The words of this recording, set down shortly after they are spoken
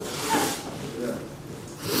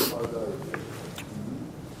Okay,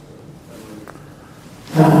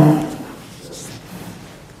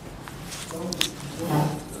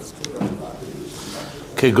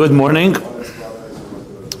 good morning.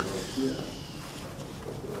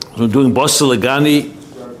 We're doing Basi Legani,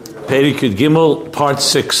 Perek Yud Gimel, part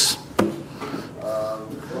 6.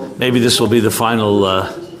 Maybe this will be the final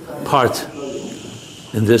part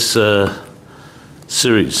in this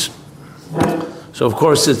series. So, of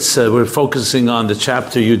course, we're focusing on the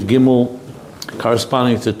chapter Yud Gimel,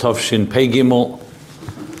 corresponding to Tavshin Pei Gimel.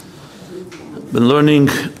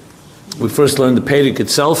 We first learned the Perek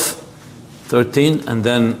itself, 13, and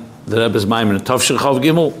then the Rebbe's Maimer, Tavshin Chav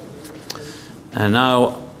Gimel, and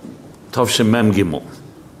now Tavshin Mem Gimel.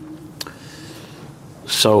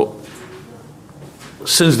 So,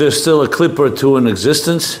 since there's still a clip or two in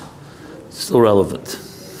existence, it's still relevant.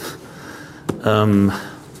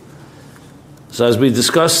 So as we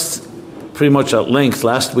discussed pretty much at length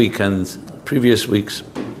last week and previous weeks,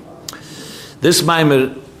 this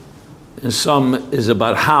Maimer in sum is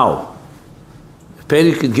about how.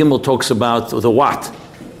 Perek Yud Gimel talks about the what,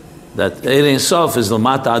 that Ein Ein Sof is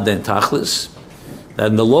Lamata Aden Tachlis, that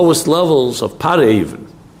in the lowest levels of Pareh even,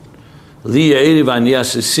 Li Ye'eri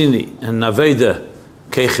V'Anyasisini and Naveda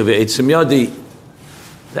Keiche Ve'etzim Yadi,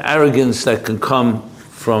 the arrogance that can come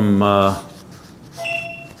from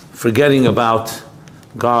forgetting about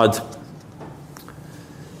God.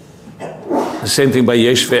 The same thing by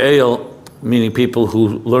Yesh Ve'el, meaning people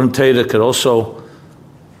who learn Torah could also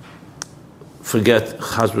forget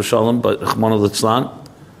Chaz V'Shalom, but Chmona Litzlan.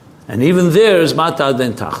 And even there is Mata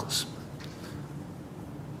Aden Tachlis.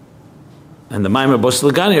 And the Maimer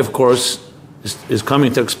Basi Legani, of course, is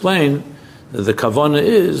coming to explain that the Kavana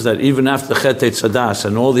is that even after Chet Tzadas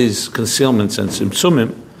and all these concealments and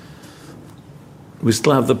Tzimtzumim, we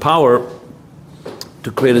still have the power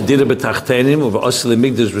to create a Dira B'Tachtenim of Osli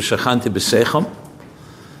Migdash V'Shachanti B'Seicham,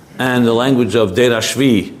 and the language of Deir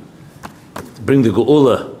Ashvi, to bring the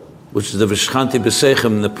Geula, which is the V'Shachanti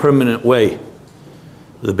B'Seicham in the permanent way,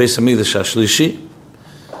 the Beis HaMikdash HaShlishi.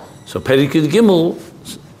 So Perek Yud Gimel,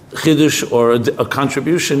 Chidush, or a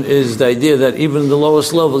contribution, is the idea that even in the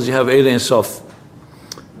lowest levels you have Eir Ein Sof.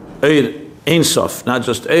 Eir Ein Sof, not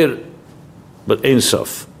just Eir, but Ein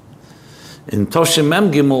Sof. In Tavshin Mem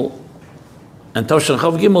Gimel and Tavshin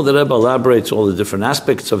Chav Gimel, the Rebbe elaborates all the different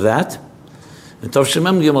aspects of that. In Tavshin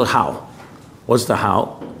Mem Gimel, how? What's the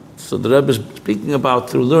how? So the Rebbe is speaking about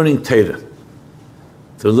through learning Torah.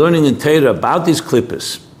 Through learning in Torah about these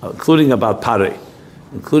klippas, including about Pareh,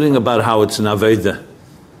 including about how it's an Aveda.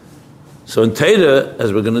 So in Torah,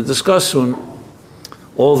 as we're going to discuss soon,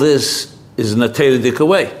 all this is in a Torah-dik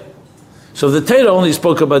way. So if the Torah only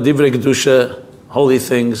spoke about Divrei Kedusha, holy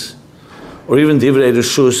things, or even Divrei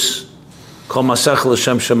Reshus, Kol Masech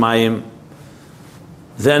L'Shem Shemayim,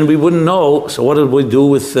 then we wouldn't know. So what did we do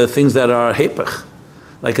with things that are Hepech?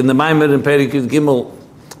 Like in the Maimer in Perek Yud Gimel,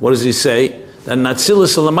 what does he say? That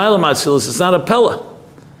Natsilis or Lamayla Matzilis, it's not a Pella.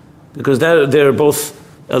 Because they're both,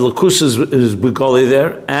 Lakus is B'goli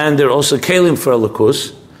there, and they're also Kalim for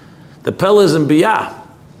Lakus. The Pella is in Biyah.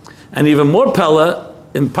 And even more Pella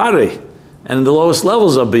in Pareh, and in the lowest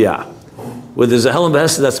levels of Biyah, where there's a Helam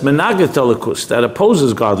Behesed that's Menaget Lakus, that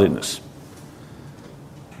opposes godliness.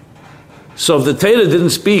 So if the Torah didn't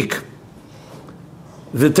speak,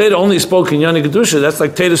 the Torah only spoke in Yoni Kedusha, that's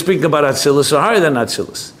like Torah speaking about Atzilus or higher than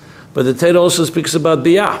Atzilus. But the Torah also speaks about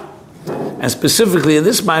Biyah. And specifically in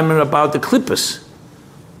this Maimer about the Klippas.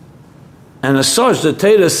 And as such, the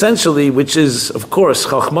Torah essentially, which is, of course,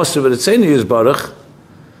 Chachmas V'Ritzeni Yisbarach,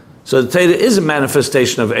 so the Torah is a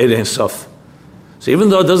manifestation of Eir Ein Sof. So even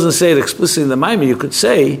though it doesn't say it explicitly in the Maimer, you could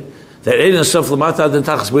say that Eir Ein Sof L'mata Aden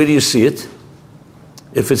Tachlis, where do you see it?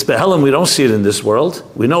 If it's Behelim, we don't see it in this world.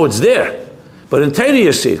 We know it's there. But in Torah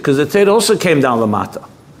you see it, because the Torah also came down Lamata.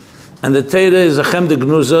 And the Torah is a Chem de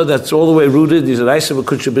Gnuza that's all the way rooted, these Reisa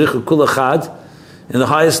V'Kutshabrichu Kulachad, in the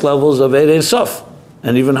highest levels of Eir Ein Sof,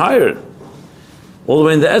 and even higher, all the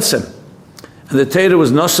way in the Etzem. And the Torah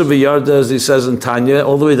was Nasa V'Yarda, as he says in Tanya,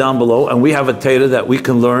 all the way down below, and we have a Torah that we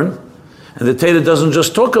can learn. And the Torah doesn't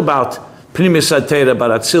just talk about Pnimis HaTorah,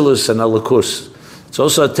 about Atzilus and Alakus. It's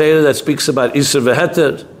also a Torah that speaks about Isser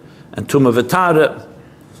V'Heter and Tumah V'Tara,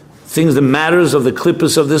 things, the matters of the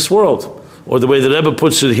klippas of this world. Or the way the Rebbe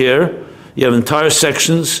puts it here, you have entire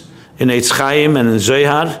sections in Eitz Chaim and in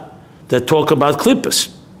Zohar that talk about klippas,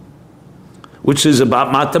 which is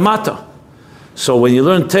about Mata Mata. So when you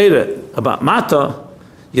learn Torah about Mata,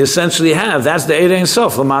 you essentially have, that's the Eir Ein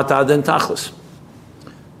Sof, L'mata Aden Tachlis.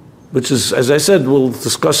 Which is, as I said, we'll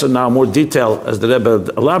discuss it now in more detail as the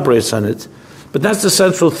Rebbe elaborates on it. But that's the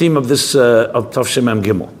central theme of this, of Tavshin Mem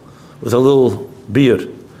Gimel, with a little beer.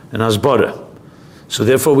 and Hasbara. So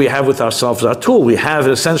therefore we have with ourselves our tool. We have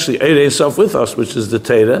essentially Eirei Sof with us, which is the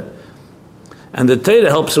Torah, and the Torah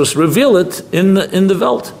helps us reveal it in the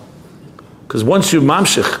Welt. Because once you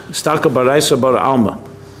mamshich, staka baraisa bara alma,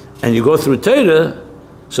 and you go through Torah,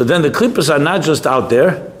 so then the klippas are not just out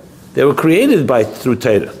there, they were created through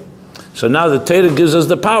Torah. So now the Torah gives us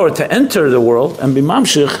the power to enter the world and be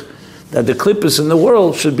mamshich, that the klippas in the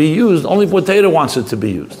world should be used only what Torah wants it to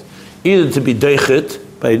be used. Either to be deichit,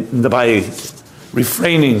 by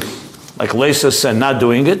refraining, like Leisa said, not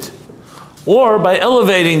doing it, or by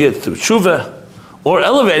elevating it through tshuva, or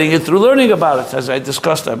elevating it through learning about it. As I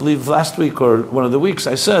discussed, I believe last week or one of the weeks,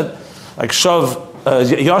 I said, like Yoshav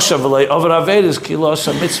v'lei over Avedas ki lo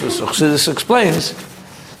asa mitzvah. So this explains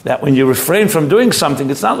that when you refrain from doing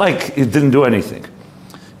something, it's not like you didn't do anything.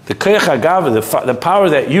 The koyach hagava, the power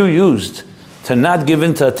that you used to not give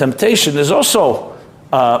in to temptation, is also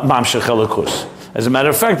mamshech elikus. As a matter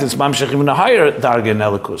of fact, it's mamshech even a higher darga in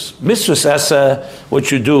elikus. Mitzvahs asa,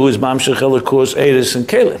 what you do is mamshech elikus, eris and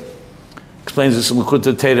kelim. Explains this in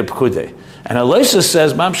L'Kutei Torah Pekudei. And Eloisa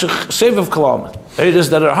says mamshech sevav kalam, eris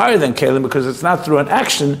that are higher than kelim, because it's not through an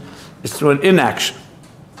action, it's through an inaction.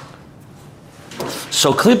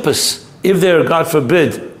 So klippas, if they're, God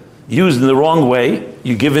forbid, used in the wrong way,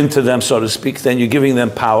 you give in to them, so to speak, then you're giving them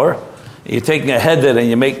power. You're taking a header and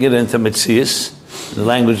you're making it into metzias, the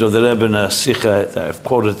language of the Rebbe in a Sikha that I've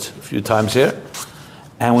quoted a few times here.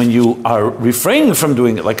 And when you are refraining from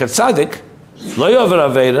doing it, like a tzaddik, lo yover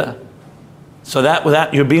aveda, so that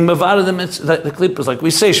without you're being mavada the klippas, like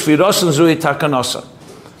we say, shvirosan zui takanosa.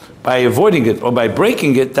 By avoiding it or by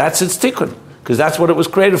breaking it, that's its tikkun, because that's what it was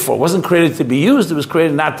created for. It wasn't created to be used, it was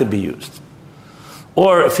created not to be used.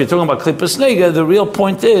 Or if you're talking about klippas nega, the real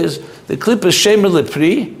point is the klippas shemer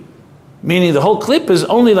lepri, meaning the whole klip is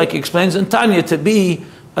only, like he explains in Tanya, to be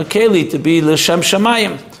a keli, to be l'shem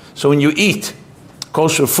shamayim. So when you eat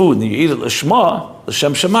kosher food and you eat it l'shma,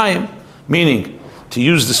 l'shem shamayim, meaning to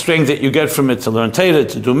use the strength that you get from it to learn Torah,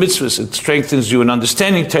 to do mitzvahs, it strengthens you in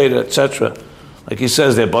understanding Torah, etc. Like he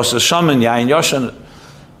says there, basa shaman, yain yoshan,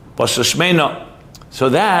 basa shmeina. So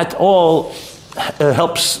that all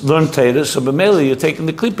helps learn Torah. So b'meli, you're taking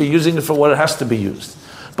the klippa, using it for what it has to be used.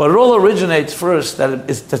 But it all originates first,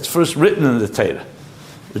 that's first written in the Torah,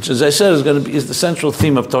 which, as I said, is the central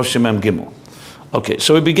theme of Toshim Mem Gimel. Okay,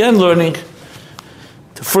 so we began learning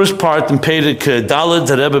the first part in Perek Daled.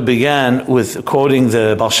 The Rebbe began with quoting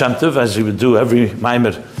the Baal Shem Tov, as he would do every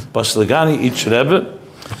Maimer Basi Lagani, each Rebbe.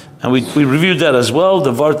 And we reviewed that as well,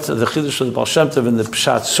 the Chiddush of the Baal Shem Tov in the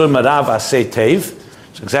Pshat, Sur Marav Aseh Tev.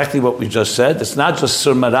 It's exactly what we just said. It's not just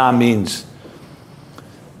Sur Marav means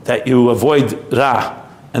that you avoid Ra,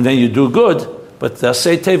 and then you do good, but the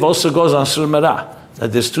Aseh Tev also goes on Sur Mara.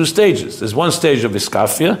 That there's two stages. There's one stage of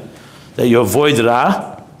Iskafia, that you avoid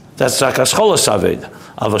Ra, that's Rak Ascholos Aved.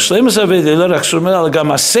 Al Vashlemus Aved, Elo Rak Sur Mara, Gam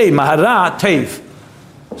Aseh Mahara Tev.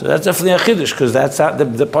 So that's definitely a Chiddush, because that's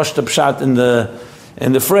the Pashta Pshat in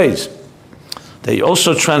the phrase. That you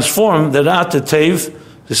also transform the Ra to Tev,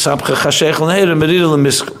 the Sabcha Chashech L'Neir, Merida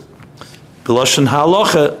L'Miska. B'Loshen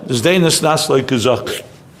HaLocha, Zdeinis Nas Like Gezak.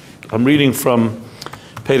 I'm reading from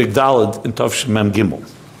Perek Daled in Tov Mem Gimel.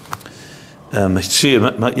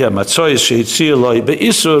 Matzoyes shehitzia loy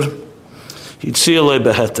be'isur, hitzia loy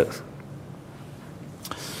beheter.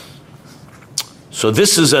 So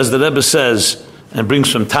this is, as the Rebbe says, and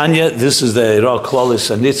brings from Tanya, this is the Eira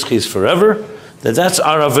Klolis and Nitzchis forever, that's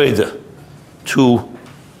our Aveda, to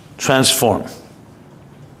transform.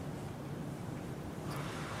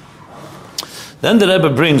 Then the Rebbe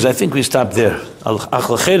brings, I think we stop there.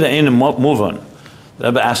 Move on. The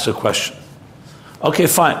Rebbe asked a question. Okay,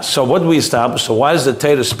 fine. So what do we establish? So why does the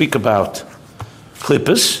Torah speak about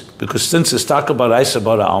klippas? Because since it's talking about Isa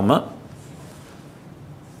Bara Alma,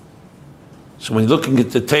 so when you're looking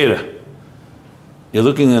at the Torah, you're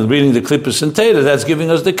looking and reading the klippas in Torah, that's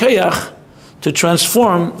giving us the kayach to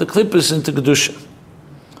transform the klippas into kedusha.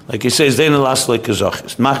 Like he says, to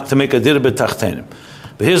make a dirbe tachtenim.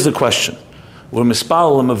 But here's the question. We're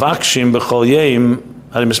mispal mevakshim b'chol yeim.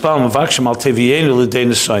 We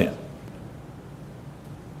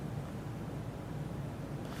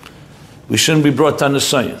shouldn't be brought down to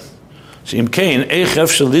Nisayon.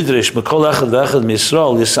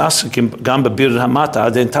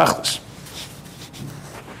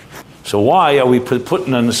 So So why are we put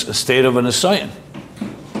in a state of a Nisayon?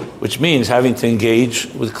 Which means having to engage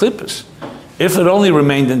with klippas. If it only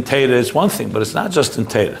remained in Torah, it's one thing, but it's not just in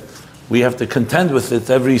Torah. We have to contend with it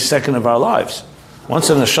every second of our lives. Once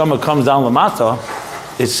a neshama comes down lamata,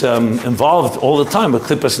 it's involved all the time with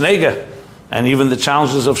klippas nega, and even the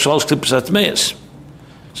challenges of shalosh klippas atmeis.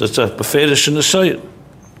 So it's a beferish nisayon.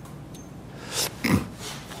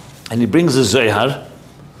 And he brings the Zohar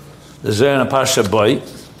in a Parsha Boy,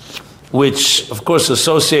 which of course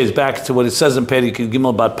associates back to what it says in Perek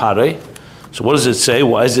Gimel about Parei. So what does it say?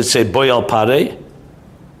 Why does it say Boy al Parei?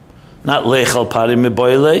 Not Lech al Parei me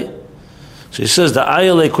Boy le. So he says the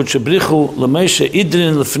Ayale Kuchabrichu LeMoshe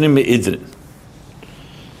Idrin Lefnim me Idrin.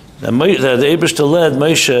 That the Eibishter led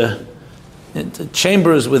Moshe into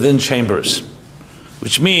chambers within chambers,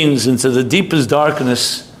 which means into the deepest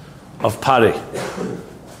darkness of Parei.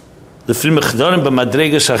 Lefnim Chdorim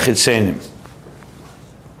b'madregas hachitzenim.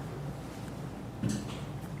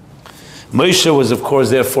 Moshe was, of course,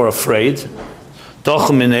 therefore afraid.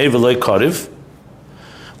 When the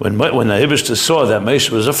Eibishter saw that Moshe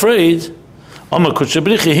was afraid, and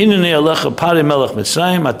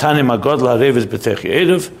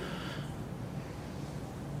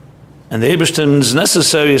the Eibishter is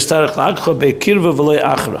necessary.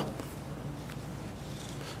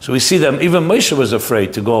 So we see that even Moshe was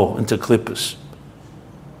afraid to go into Klippus.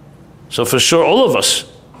 So for sure, all of us.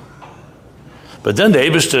 But then the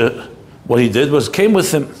Eibishter, what he did was came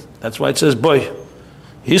with him. That's why it says, boy,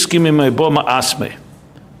 hiskimi me bo ma'asme.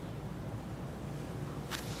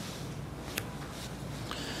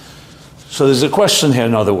 So there's a question here,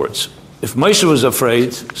 in other words. If Moshe was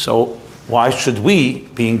afraid, so why should we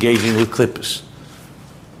be engaging with Klippus?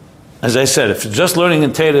 As I said, if you're just learning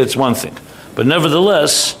in Torah, it's one thing. But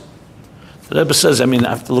nevertheless, the Rebbe says, I mean, I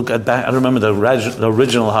have to look at back, I don't remember the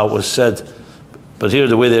original, how it was said, but here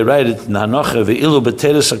the way they write it, Nanoche ve'ilu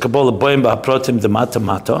b'teres ha'kabola boim ba'aprotim demata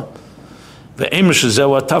mata, ve'em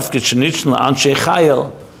shezehu ha'tafkid shenitzn la'anshei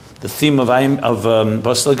chayil, the theme of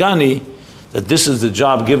Basi Lagani, that this is the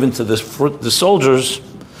job given to the soldiers,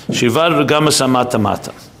 shivar v'gamas ha'mata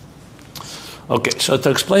mata. Okay, so to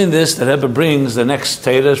explain this, the Rebbe brings the next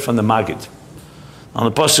Torah from the Maggid. On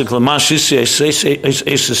the pasuk Lamash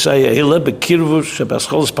Yisrael Ehila Bekirvu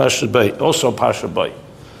Shebaschol's Parsha Bay, also Parsha Bay,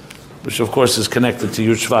 which of course is connected to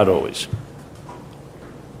Yud Shvat always.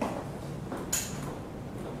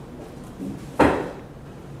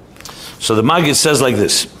 So the Maggid says like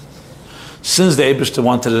this: since the Eibishter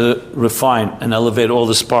wanted to refine and elevate all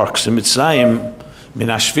the sparks in Mitzrayim, Min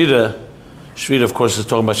Shvira of course is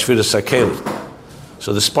talking about Shvira Sakel.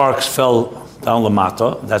 So the sparks fell down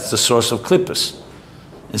Lamata. That's the source of Klippus.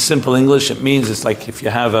 In simple English, it means it's like if you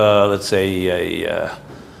have a, let's say, a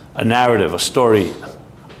narrative, a story,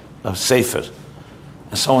 a sefer,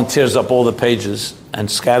 and someone tears up all the pages and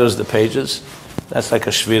scatters the pages. That's like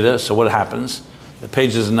a shvira. So what happens? The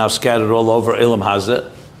pages are now scattered all over Elam Hazeh,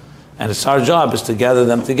 and it's our job is to gather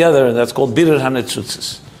them together, and that's called Birer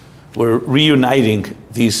HaNetzutzis. We're reuniting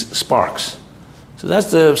these sparks. So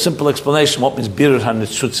that's the simple explanation what means Birer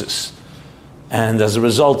HaNetzutzis. And as a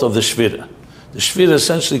result of the shvira. The Shvira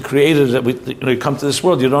essentially created that you come to this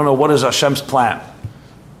world, you don't know what is Hashem's plan.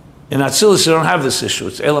 In Atzilus, you don't have this issue.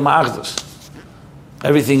 It's Elam Ha'achdus.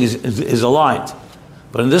 Everything is aligned.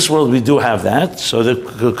 But in this world, we do have that. So the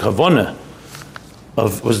Kavanah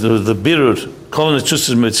was the Birur, Kol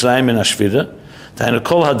Netzutzis Mitzrayim in Ashvira, Ta'ina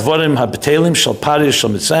Kol Hadvarim HaBetelim Shal Pari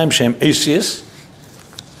Shal Mitzrayim Shem Eisius.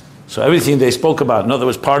 So everything they spoke about, in other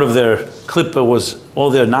words, part of their klippa was all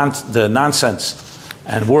their the nonsense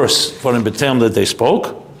and worse for in Betem that they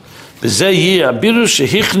spoke. And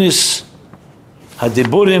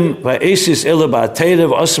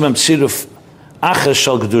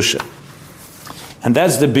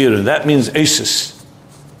that's the birur. That means asis.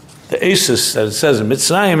 The asis that it says in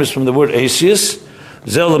Mitzrayim is from the word asius.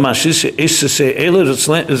 So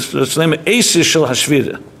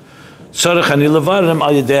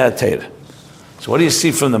what do you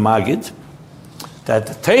see from the Maggid? That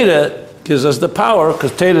the Torah gives us the power,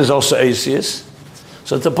 because Torah is also Asius.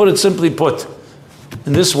 So to put it simply put,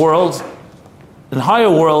 in this world, in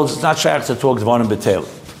higher worlds, it's not shaykh to talk Dvarim B'Teil.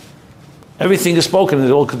 Everything is spoken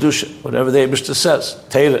in all Kedusha, whatever the Eibishter says.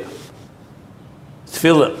 Torah,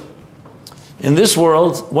 Tefillah. In this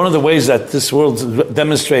world, one of the ways that this world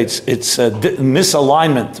demonstrates its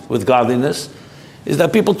misalignment with godliness is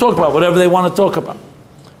that people talk about whatever they want to talk about.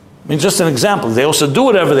 I mean, just an example, they also do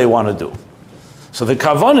whatever they want to do. So the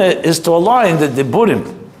kavanah is to align the diburim,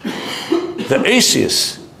 the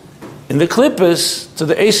asius, in the klippus to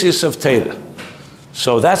the asius of Torah.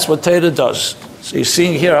 So that's what Torah does. So you're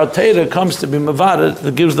seeing here how Torah comes to be mavara,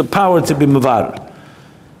 that gives the power to be mavara.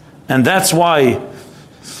 And that's why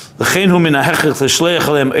l'chein hu min ha'hechech l'shleich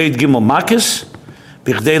aleim eid gimel makis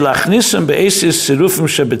b'chdei lachnisam be'asius sirufim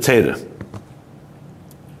shebetorah.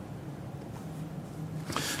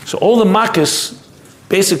 So all the makis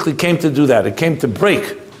basically came to do that. It came to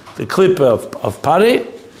break the klippa of Parei,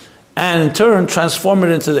 and in turn transform it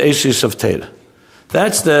into the Asius of Torah.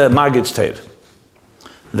 That's the Maggid's Torah.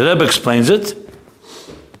 The Rebbe explains it,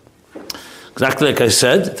 exactly like I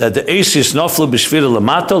said, that the Eisis noflu b'shvira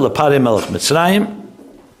lamato l'parei melech Mitzrayim,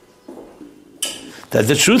 that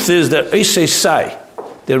the truth is that Eisei Sai,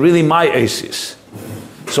 they're really my Eisis.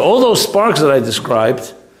 So all those sparks that I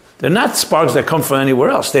described, they're not sparks that come from anywhere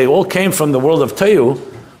else. They all came from the world of Teyu,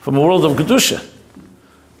 from the world of Kedusha.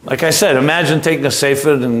 Like I said, imagine taking a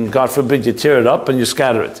sefer and God forbid you tear it up and you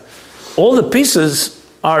scatter it. All the pieces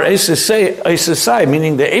are Eisei Sai,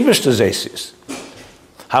 meaning the Eibishter's Eisis.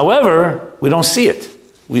 However, we don't see it.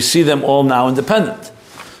 We see them all now independent.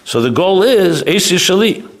 So the goal is Eisis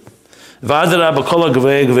Shali. V'adara b'kol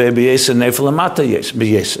ha'gvei gvei b'yeser nefel lamata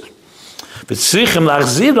b'yeser. V'tzrichim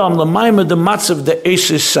lachziram l'mayim the matzav the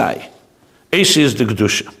Eisis Sai. Eisis is the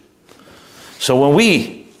Kedusha. So when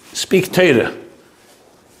we speak Torah,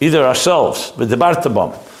 either ourselves, with the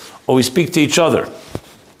Bartabam, or we speak to each other,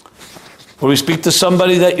 or we speak to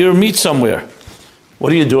somebody that you meet somewhere,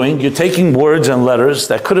 what are you doing? You're taking words and letters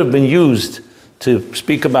that could have been used to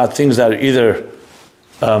speak about things that are either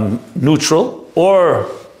neutral or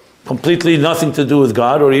completely nothing to do with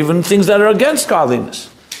God, or even things that are against godliness.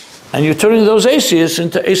 And you're turning those Asias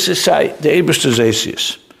into Asisai, the Eibishter's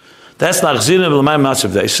Asias. That's Nachzirim L'mayim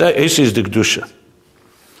Matzav, the Asi is the Kedusha.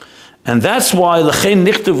 And that's why L'chein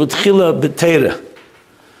Nichtav U'tchila B'teira.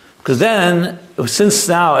 Because then, since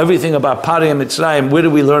now everything about Parei and Mitzrayim, where do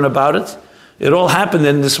we learn about it? It all happened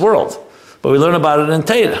in this world. But we learn about it in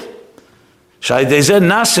Teira. Shai Dezeh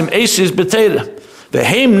Nasim Asis B'teira.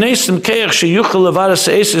 V'heim Nesim Keach Sheyuchel Levaras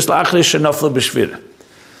Asis L'achrei Shenofla B'shvira.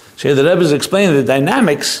 So here the Rebbe is explaining the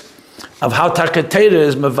dynamics of how Taka Teira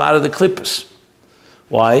is Mavara the Klippas.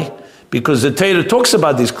 Why? Because the Teira talks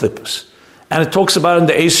about these Klippas. And it talks about in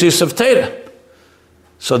the Asis of Teira.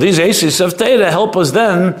 So these Asis of Teira help us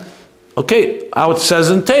then, okay, how it says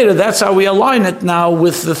in Teira, that's how we align it now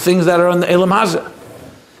with the things that are on the Elam Hazeh.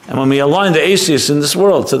 And when we align the Asis in this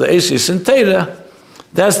world to the Asis in Teira,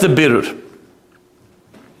 that's the Birur.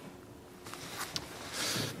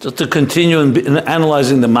 Just to continue in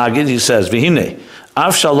analyzing the Magid, he says, V'hinei,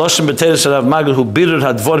 Av shaloshim b'teira sarav Magid hu Birur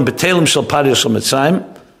hadvorim b'telim shel Parei shel Mitzrayim,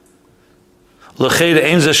 l'cheira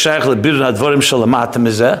ein zeh shaykh leBirur hadvorim shel lamata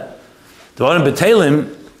mizeh. Dvarim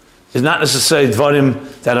b'telim is not necessarily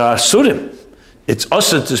dvarim that are asurim. It's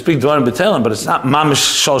usur to speak dvarim b'telim, but it's not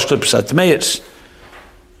mamish shalosh klippos atmeis.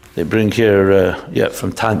 They bring here,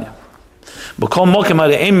 from Tanya. B'kol mokim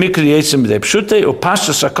hare ein mikri yitzim b'dei pshutei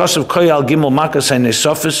u'pashtas hakosav koyal gimel makas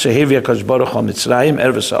ha'nesofis shehevi HaKadosh Baruch Hu Mitzrayim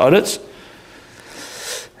erves ha'aretz.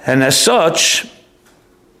 And as such,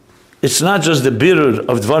 it's not just the birur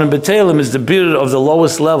of dvarim b'telim, it's the birur of the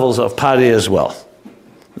lowest levels of Parei as well.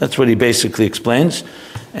 That's what he basically explains.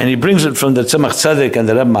 And he brings it from the Tzemach Tzedek and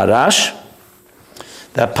the Reb Marash,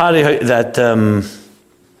 that Parei,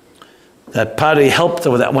 that Parei helped,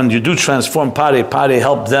 or that when you do transform Parei, Parei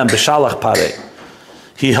helped them, B'shalach Parei.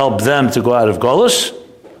 He helped them to go out of Golus.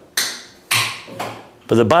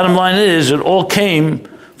 But the bottom line is, it all came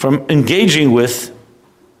from engaging with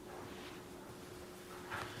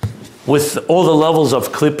all the levels of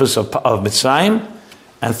Klippas of Mitzrayim,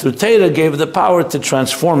 and through Teira gave the power to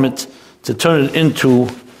transform it, to turn it into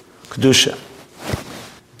Kedusha.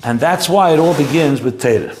 And that's why it all begins with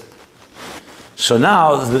Teira. So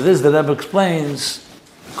now, this the Rebbe explains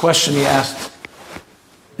the question he asked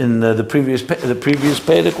in the previous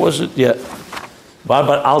Perek, was it? Yeah. What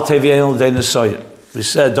about Al Teviel de Nesoyim? We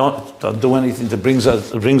said don't do anything that brings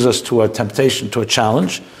us to a temptation, to a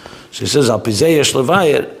challenge. So he says Al Pizei Yesh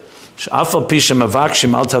Levayir Sh'afal Pishem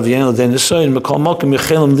Avakshim Al Teviel de Nesoyim Mekol Mokim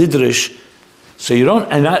Yechelim Lidrish. So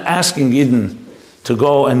I'm not asking Eden to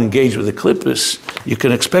go and engage with the Klippos. You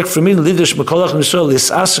can expect from me Lidrish Mekolach Nisrael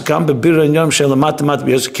Lisasakam Bebira Yom Shelamatemat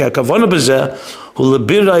B'Yosek Kavona B'Zeh Hu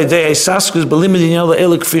Lebira Idei Esaskus Belimid Yom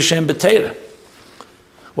Le'Elik Fishem B'Teira.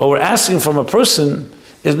 What we're asking from a person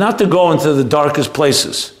is not to go into the darkest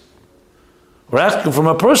places. We're asking from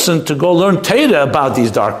a person to go learn Teira about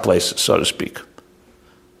these dark places, so to speak.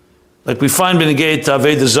 Like we find Benegay to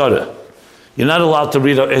Aveda Zara. You're not allowed to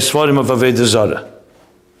read a Sfarim of Aveda Zara,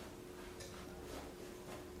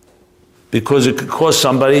 because it could cause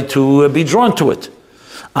somebody to be drawn to it.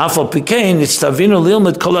 Afal Pikein, it's Tavinu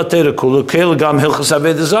Lilmet Kol HaTeira Kulu Keil Gam Hilchas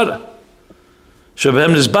Aveda Zara.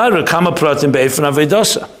 Shebehem Nizbar Kama Pratim Be'efan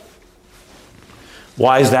Avedasa.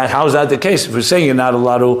 Why is that? How is that the case? If we're saying you're not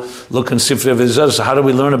allowed to look in Sifri Aveda Zara, so how do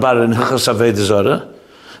we learn about it in Hilchas Aveda Zara?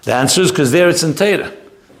 The answer is because there it's in Teira.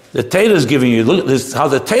 The Teira is giving you, look, this is how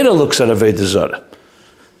the Teira looks at Aveda Zara.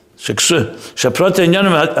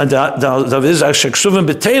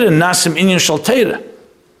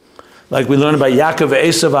 Like we learn about Yaakov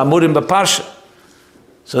Esav Amurim B'Parsha.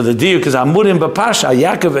 So the diuk is Amurim b'Parsha,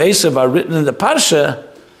 Yaakov Esav are written in the Parsha.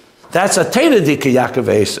 That's a Teira Dika Yaakov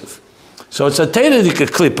Esav. So it's a Teira Dika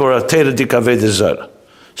Klip or a Teira Dika Aveda Zara.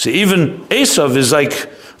 So even Esav is like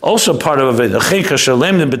also part of Aveda. Cheka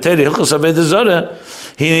Shalem and B'Teira Hilchos Aveda Zara.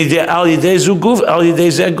 He need Al Yidei Zuguf Al Yidei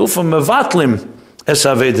Zeh Gufam Mevatlim Es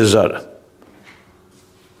Aveda Zara.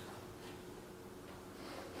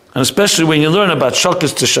 And especially when you learn about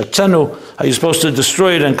Shakas to Shaktenu, how you're supposed to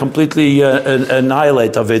destroy it and completely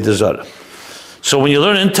annihilate Aveda Zara. So when you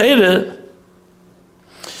learn in Teira,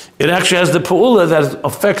 it actually has the Pa'ula that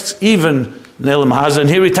affects even Ne'elam Haza. And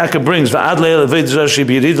here Itaka brings, V'ad le'el Aveda Zara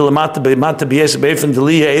she'biyirid l'mata b'mata b'yes b'efen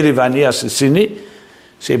d'liya eri v'aniyas esini.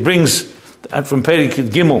 So he brings that from Perikid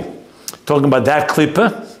Gimel, talking about that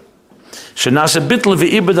klippa. She'nasa bitl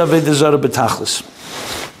v'ibad Aveda Zara b'tachlis.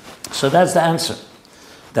 So that's the answer.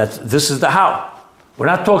 That this is the how. We're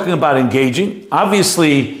not talking about engaging.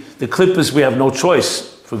 Obviously, the klippas, we have no choice.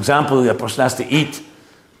 For example, a person has to eat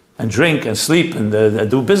and drink and sleep and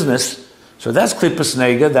do business. So that's klippas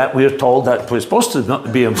nega that we are told that we're supposed to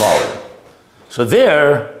be involved in. So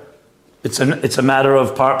there, it's a matter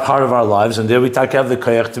of part of our lives, and there we have the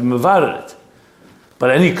koyach to be mevarer it.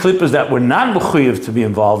 But any klippas that we're not mechuyev to be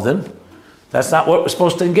involved in, that's not what we're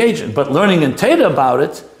supposed to engage in. But learning in Teda about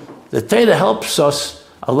it, the Teda helps us,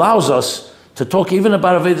 allows us to talk even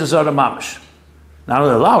about Aveda Zara Mamish. Not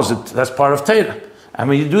only allows it, that's part of Teda. And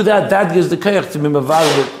when you do that, that gives the koyach to be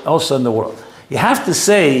mevarer also in the world. You have to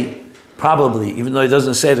say, probably, even though he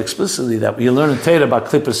doesn't say it explicitly, that when you learn in Teda about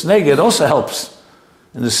Klippas Nega, it also helps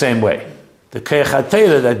in the same way. The koyach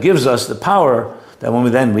HaTeda that gives us the power that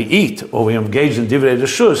when we eat or we engage in Divrei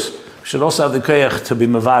Reshus, we should also have the koyach to be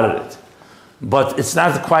mevarer it. But it's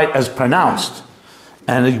not quite as pronounced.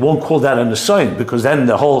 And you won't call that a nesoin, because then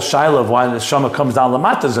the whole shaila of why the neshama comes down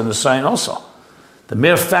lamata is a nesoin also. The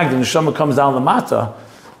mere fact that the neshama comes down lamata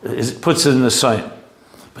puts it in nesoin.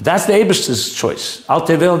 But that's the Eibishter's choice. Al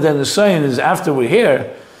tevel den nesoin is after we're here,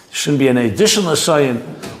 there shouldn't be an additional nesoin,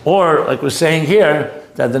 or like we're saying here,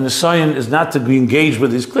 that the nesoin is not to be engaged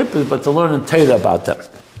with these clippers, but to learn and Teda about them.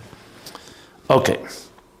 Okay.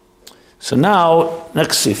 So now,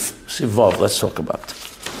 next Sivav, let's talk about it.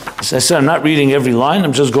 As I said, I'm not reading every line,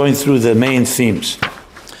 I'm just going through the main themes.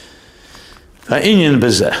 So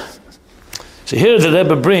here the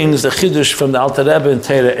Rebbe brings the Chiddush from the Alter Rebbe in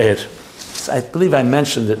Teira Er. I believe I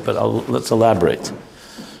mentioned it, but let's elaborate.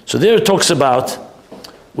 So there it talks about,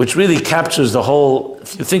 which really captures the whole,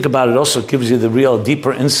 if you think about it, also gives you the real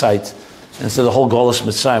deeper insight into the whole Golus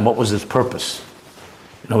Mitzrayim. What was its purpose?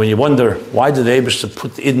 You know, when you wonder, why did the Eibishter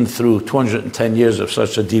put Eden through 210 years of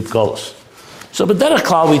such a deep Golus? So B'derech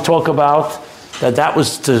Klal we talk about that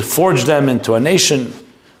was to forge them into a nation,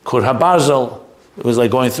 Kur HaBarzel. It was like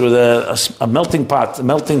going through a melting pot,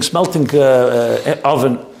 smelting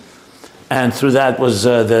oven, and through that was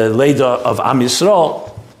the Leda of Am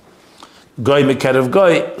Yisrael, Goy Mekerev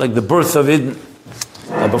Goy, like the birth of Eden.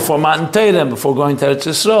 Before Matan Torah, before going to Eretz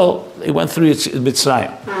Yisrael, they went through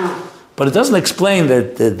Mitzrayim. But it doesn't explain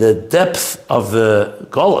the depth of the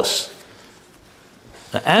Golus.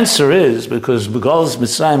 The answer is because Golus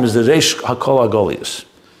Mitzrayim is the Reish HaKol HaGolius.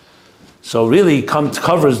 So really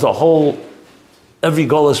covers the whole, every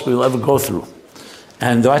Golus we'll ever go through.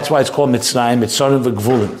 And that's why it's called Mitzrayim, Mitzarim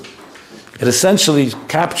V'Gvulim. It essentially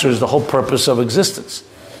captures the whole purpose of existence,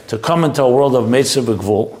 to come into a world of Meitzer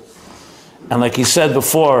V'Gvul. And like he said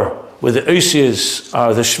before, where the Oisias,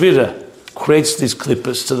 the Shvira, creates these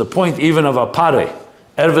klippas to the point even of Apare,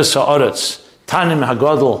 Erves HaOretz, Tanim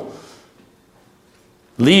HaGodel,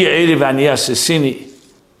 Liya Eri V'Aniyas Esini,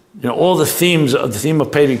 all the themes of the theme of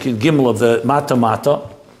Perikid Gimel of the Mata Mata.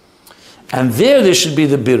 And there should be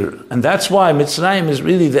the birur. And that's why Mitzrayim is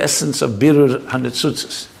really the essence of birur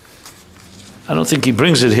hanetzutzis. I don't think he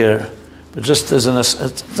brings it here, but just as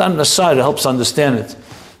it's on the side, it helps understand it.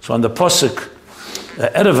 So on the Posuk,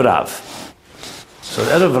 Erev Rav. So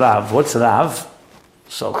Erev Rav, what's Rav?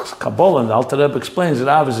 So Kabbalah, the Alter Rebbe explains that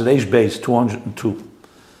Rav is at Eish Beis 202.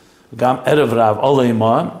 Gam Erev Rav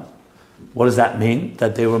Oleiman. What does that mean?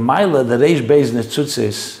 That they were Maila, the Eish Beis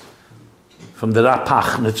Netzutzis, from the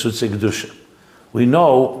Rapach Netzutze Gedusha. We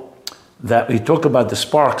know that we talk about the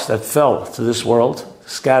sparks that fell to this world,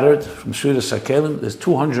 scattered from Shvira Sakelim. There's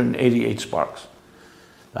 288 sparks.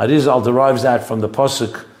 Now, Arizal derives that from the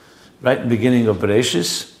Pasuk right in the beginning of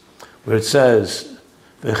Bereshis, where it says,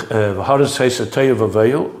 V'haretz heisa toyu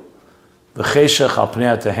v'vayu, v'cheshech al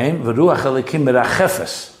pnei hatehem, v'ruach elikim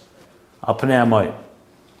merachefes al pnei hamayim.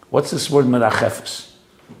 What's this word merachefes?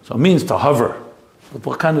 So it means to hover. But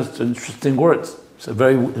what kind of interesting word? It's a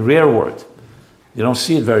very rare word. You don't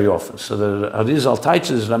see it very often. So the Arizal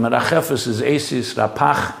teaches Ramerachefes is Asis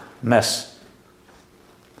Rapach Mes.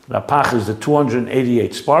 Rapach is the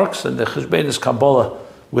 288 sparks, and the Cheshbein is Kabbalah,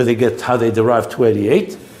 where they get how they derive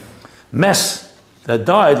 288. Mes that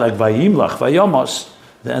died, like Vayimlach, Vayomos,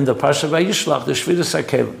 the end of Parsha Vayishlach, the Shviras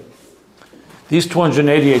HaKelim. These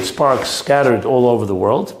 288 sparks scattered all over the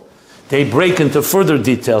world. They break into further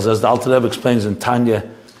details, as the Alter Rebbe explains in Tanya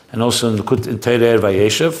and also in Teireh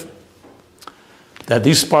Vayeshev, that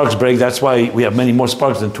these sparks break. That's why we have many more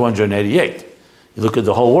sparks than 288. You look at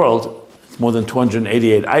the whole world, it's more than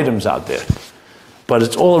 288 items out there. But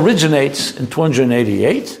it all originates in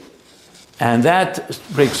 288, and that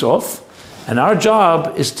breaks off. And our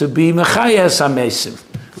job is to be Mechayes HaMesim,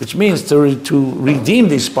 which means to redeem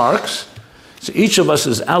these sparks. So each of us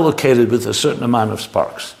is allocated with a certain amount of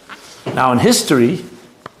sparks. Now in history,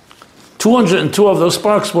 202 of those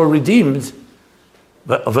sparks were redeemed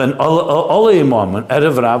of an Oleimam, an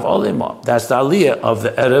Erev Rav Oleimam. That's the Aliyah of the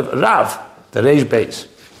Erev Rav, the Reish Beis.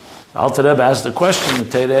 Alter Rebbe asked the question in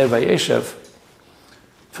Teireh Vayeshev.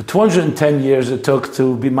 For 210 years it took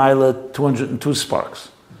to be Maila 202 sparks.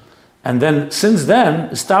 And then, since then,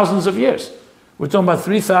 it's thousands of years. We're talking about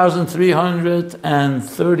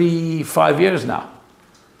 3,335 years now.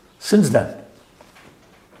 Since then.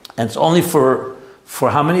 And it's only for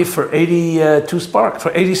how many? For 82 sparks,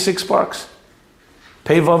 for 86 sparks.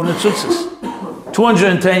 Pevov Netzutzis.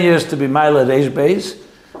 210 years to be Maila Reish Beis,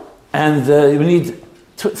 and we need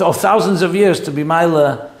thousands of years to be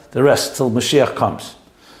Maila the rest till Mashiach comes.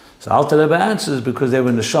 So Alter Rebbe answers because they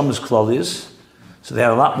were Neshamas Klolius, so they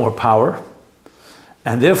had a lot more power,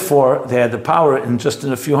 and therefore they had the power in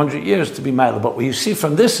a few hundred years to be Maila. But what you see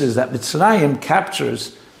from this is that Mitzrayim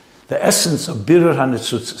captures the essence of Birur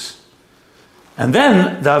HaNetzutzis. And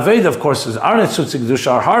then the Aved, of course, is our Netzutzis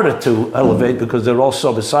Kedusha are harder to elevate because they're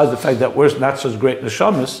also, besides the fact that we're not such great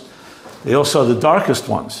Neshamas, they also are the darkest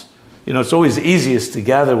ones. You know, it's always easiest to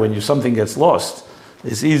gather when something gets lost.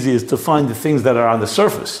 It's easiest to find the things that are on the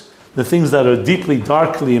surface, the things that are deeply,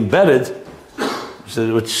 darkly embedded,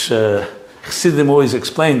 which Chassidim always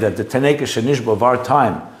explain that the Taneka Shenishba of our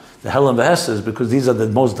time, the Hell and Behest, is because these are the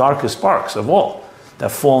most darkest sparks of all that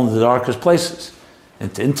fall in the darkest places,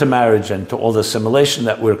 into intermarriage and to all the assimilation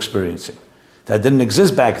that we're experiencing. That didn't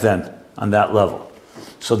exist back then on that level.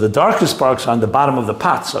 So the darkest sparks are on the bottom of the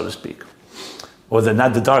pot, so to speak. Or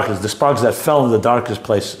not the darkest, the sparks that fell in the darkest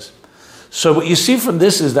places. So what you see from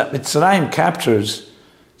this is that Mitzrayim captures,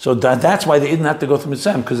 so that's why they didn't have to go through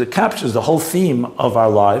Mitzrayim, because it captures the whole theme of our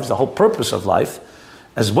lives, the whole purpose of life,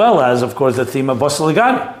 as well as, of course, the theme of Basi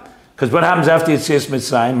Legani. Because what happens after Yetzias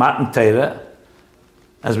Mitzrayim, Matan Torah,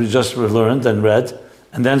 as we just learned and read,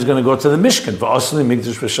 and then it's going to go to the Mishkan, V'osli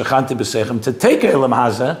Migdash V'shachanti B'seichem, to take Elam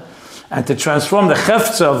Hazeh and to transform the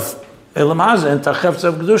Chefetz of Elam Hazeh into Chefetz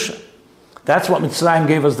of Kedusha. That's what Mitzrayim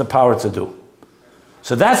gave us the power to do.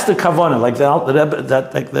 So that's the kavanah, like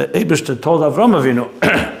the Eibishter told Avram Avinu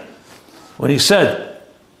when he said,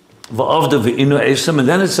 "Va'avda v'inu esim," and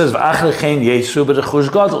then it says, "V'achrechein yetsu b'rechush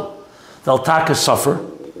gadol." They'll taka suffer,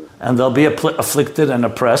 and they'll be afflicted and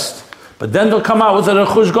oppressed, but then they'll come out with the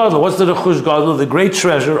rechush gadol. What's the rechush gadol? The great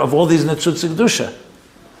treasure of all these netzutzis kedusha,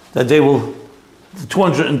 that they will, the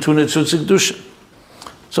 202 netzutzis kedusha.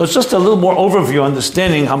 So it's just a little more overview,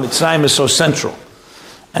 understanding how Mitzrayim is so central.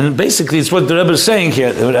 And basically, it's what the Rebbe is saying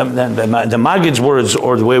here. The Maggid's words,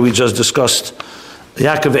 or the way we just discussed,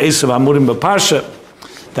 Yaakov Esav Amurim B'Parsha,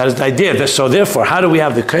 that is the idea. So therefore, how do we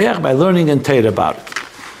have the Kayach? By learning in Torah about it.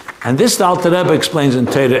 And this the Alter Rebbe explains in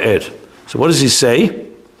Torah Ed. So what does he say?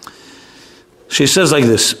 She says like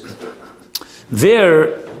this.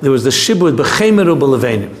 There was the Shibud B'Chemeru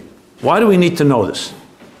B'Levenim. Why do we need to know this?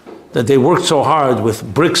 That they worked so hard with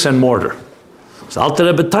bricks and mortar. So Alter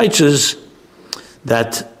Rebbe teaches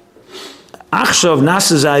that Achshav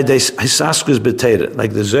Nasazai Hisaskus B'Teira,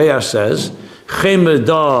 like the Zohar says, Chemer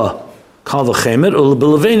da kal v'chemer, ul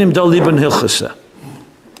b'levenim da liben hilchasa.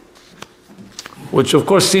 Which of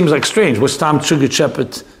course seems like strange. What's tam tzugat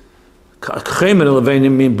shepet? Chemer and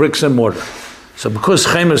levenim mean bricks and mortar. So because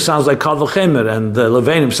Chemer sounds like kal v'chemer and the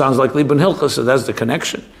levenim sounds like liben hilchasa, that's the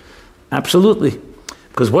connection. Absolutely.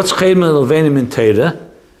 Because what's Chemer and levenim in Teira?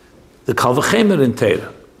 The kal v'chemer in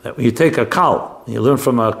Teira. That when you take a kal, you learn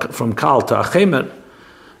from kal to a chemer, and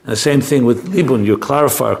the same thing with libun, you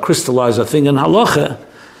clarify or crystallize a thing in halacha.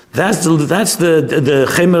 That's the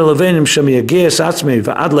chemer levenim shem yagias atzmei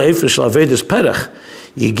va'ad la'efesh la'avedis perach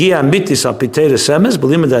yagia mitis al pitera semes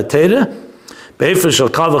b'limud ha'teira be'efesh al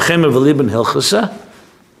kal v'chemer v'libun hilchasa.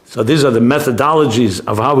 So these are the methodologies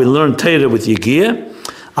of how we learn Torah with yagia.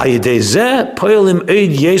 ayidei zeh poelim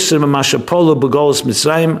eid yeser mamashapolo begolos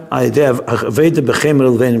Mitzrayim ayidei aveda bechemer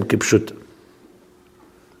levenim kipshuta.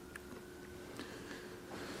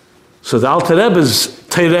 So the Alter Rebbe's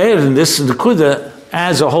Teirah in this Nekuda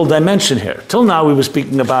adds a whole dimension here. Till now we were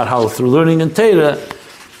speaking about how through learning in Teirah,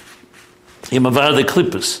 Yimavar the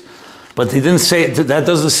Klippas. But he didn't say it, that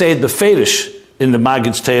doesn't say it beferish in the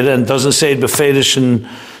Maggid's Teirah, and doesn't say it beferish in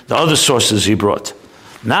the other sources he brought.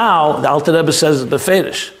 Now the Alter Rebbe says it's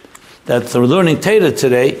beferish. That through learning Teirah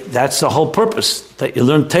today, that's the whole purpose. That you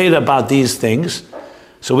learn Teirah about these things,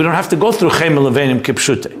 so we don't have to go through Chemel Levenim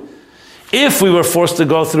Kipshute. If we were forced to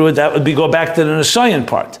go through it, that would be go back to the Nisayan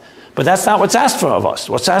part. But that's not what's asked for of us.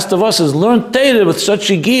 What's asked of us is learn Teirah with such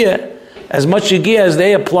Yigiyah, as much Yigiyah as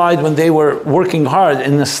they applied when they were working hard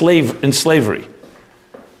in slavery.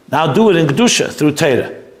 Now do it in Kedusha through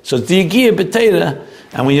Teirah. So it's the Yigiyah b'Teirah,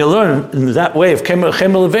 and when you learn in that way of Chemel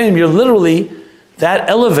Levenim, you're literally, that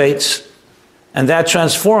elevates and that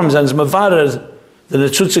transforms and is mevarer the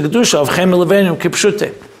Netzutza Kedusha of Chemel Levenim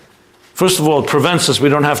Kipshute. First of all, it prevents us, we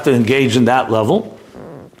don't have to engage in that level,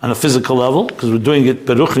 on a physical level, because we're doing it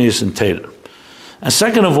beruchnius in Teirah. And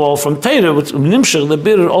second of all, from Teirah, which nimshach the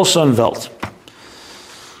birur also in Welt.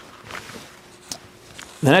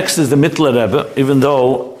 The next is the Mittler Rebbe, even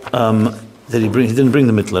though he didn't bring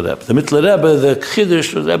the Mittler Rebbe. The Mittler Rebbe, the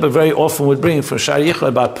Chiddush, the Rebbe very often would bring for Shar Yichud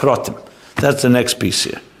about Protim. That's the next piece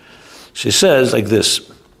here. She says like this,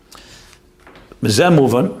 Mizeh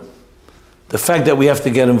Muvan, the fact that we have to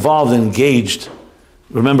get involved and engaged,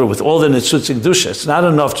 remember, with all the Netzutzik Kedusha, it's not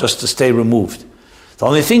enough just to stay removed. The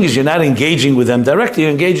only thing is you're not engaging with them directly,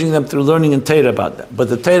 you're engaging them through learning and Teirah about them. But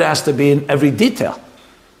the Teirah has to be in every detail.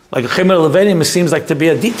 Like a Chemel Levenim, it seems like to be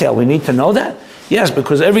a detail. We need to know that? Yes,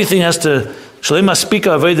 because everything has to, Shalema Spika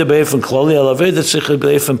Aveda Be'efin Kloli, Al Aveda Tzich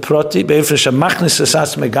Be'efin Proti, Be'efin Shemachnis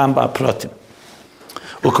Esatz Megam Ba'Protim.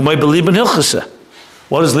 U'kamoi Be'liben Hilchasa.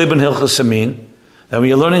 What does Liben Hilchasa mean? That when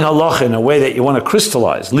you're learning halacha in a way that you want to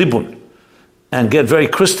crystallize, libun, and get very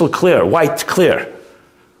crystal clear, white clear,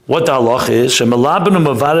 what the halacha is, shemelabenu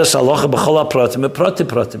mavaris halacha b'chol ha'pratim eprati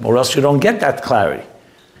pratim, or else you don't get that clarity.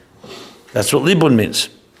 That's what libun means.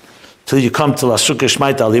 Till you come to lasuk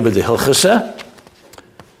shmaita aliba de hilchasa,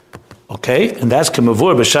 okay, and that's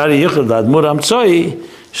kemavur b'shari yichud l'admur amtzoi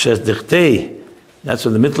shedichtei. That's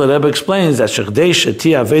what the Mittler Rebbe explains, that shechdei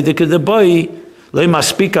sheti aveda kedeboi Lema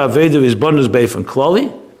Spika Aveda is bonus beifan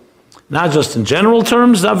klali, not just in general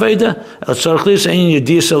terms, the Aveda, el tzarchlis ein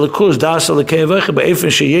yediyas elikus, das elikevecha, beifan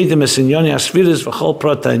sheyedim es inyoni asfiris, v'chol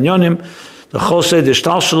prata inyonim, the chol sed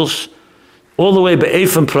ishtalshus, all the way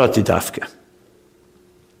beifan prati dafke.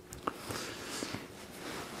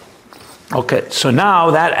 Okay, so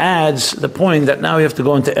now that adds the point that now we have to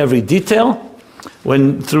go into every detail,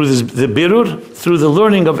 when through the birur, through the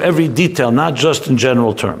learning of every detail, not just in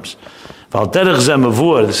general terms.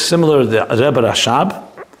 Is similar to the Rebbe Rashab.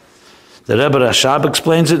 The Rebbe Rashab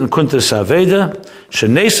explains it in Kuntres Aveda,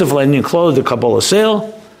 Shenesav Le'inyan Klol de Kabbalah Seil,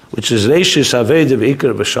 which is Reishis Aveda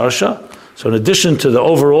V'ikar V'sharsha. So in addition to the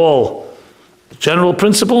overall general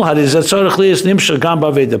principle, Hadizat Tzorech Liyas Nimshach Gam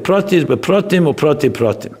B'Aveda Protis B'Protim U'Proti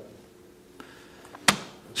Protim.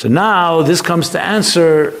 So now this comes to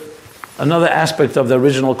answer another aspect of the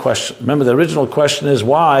original question. Remember, the original question is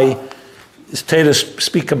why is Teirah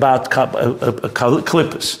speak about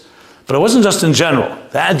klippas. But it wasn't just in general.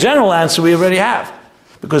 That general answer we already have.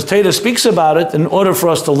 Because Teirah speaks about it in order for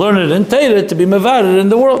us to learn it in Teirah to be mevared in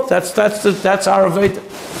the world. That's our Aveda.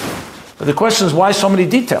 But the question is, why so many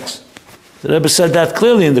details? The Rebbe said that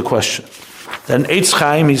clearly in the question. Then Eitz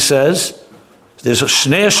Chaim, he says, there's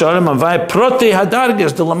Shnei Hasharim Avai Protei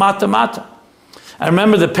Hadarges de Lamata Mata. I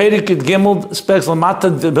remember the Perikid Gimel speaks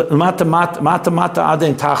Lamata Mata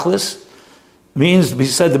Adein Tachlis. Means, he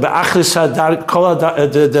said, the dargis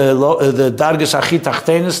achi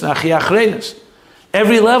tachtenis and achi achrenis.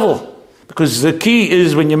 Every level. Because the key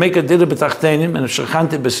is when you make a dira b'tachtenim and a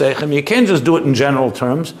shechante b'seichem, you can't just do it in general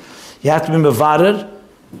terms. You have to be mevarer.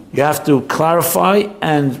 You have to clarify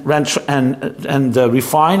and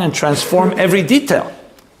refine and transform every detail.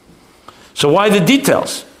 So why the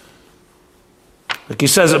details? Like he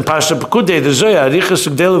says in Pasha Pekudei, the Zoya, Arichas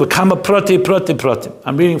Ugdelu, Kama Proti.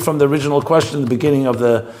 I'm reading from the original question in the beginning of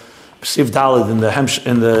the Siv Daled in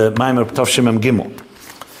the Maimer Tov Shemem Gimel.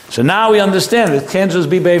 So now we understand it can't just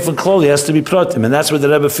be Beif and Kloli, it has to be Protim, and that's what the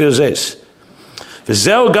Rebbe fears is.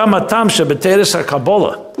 V'zeu gam atam shebeteres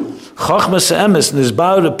HaKabbalah, Chochmas HaEmes,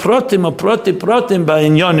 Nizbau Protim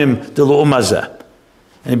ba'inyonim de L'umazeh.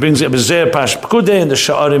 And he brings it B'zeh Pasha Pekudei and the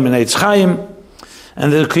Sha'arim and Eitz Chaim,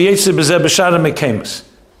 and the Kriyetze B'zeh B'shara Mekemes.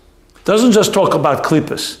 Doesn't just talk about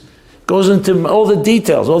klippas. It goes into all the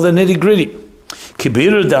details, all the nitty-gritty.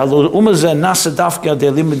 Kibir da lo umaze nasa dafka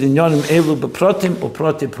de limud inyanim elu beprotim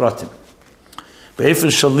uproti protim. Be'efer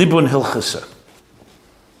shalibun hilchasa.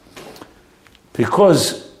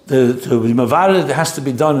 Because the Mavarid has to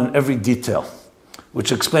be done in every detail,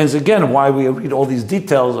 which explains again why we read all these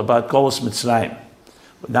details about Golos Mitzrayim.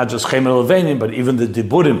 Not just Chemel Levanim, but even the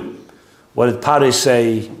Diburim. What did Pare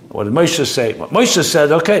say? What did Moshe say? What Moshe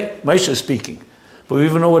said, okay, Moshe is speaking. But we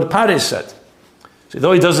even know what Pare said. So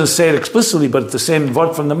though he doesn't say it explicitly, but it's the same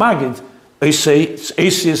word from the Magid, it's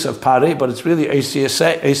Asius of Pare, but it's really Asius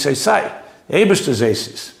Sai. The Eibishter is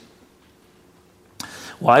Asius.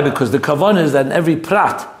 Why? Because the kavanah is that in every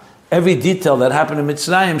prat, every detail that happened in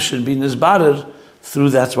Mitzrayim should be nizbarer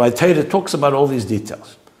through. That's why Torah talks about all these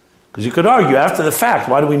details. Because you could argue after the fact,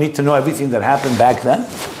 why do we need to know everything that happened back then?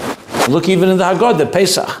 Look even in the Haggadah, the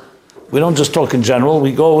Pesach. We don't just talk in general,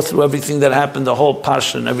 we go through everything that happened, the whole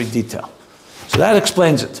parsha and every detail. So that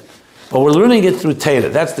explains it. But we're learning it through Torah.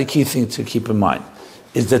 That's the key thing to keep in mind.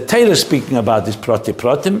 Is the Torah speaking about this prati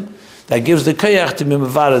pratim that gives the koyach to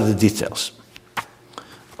mimavara the details.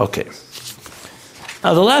 Okay.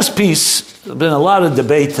 Now the last piece, there's been a lot of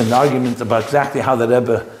debate and argument about exactly how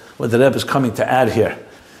what the Rebbe is coming to add here.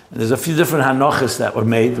 And there's a few different hanochas that were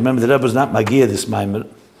made. Remember, the Rebbe is not Magia this Maimer.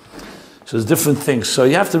 So there's different things. So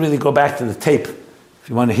you have to really go back to the tape if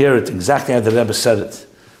you want to hear it exactly how the Rebbe said it.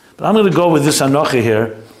 But I'm going to go with this hanocha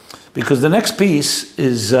here because the next piece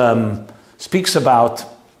is speaks about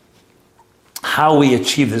how we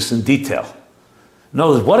achieve this in detail.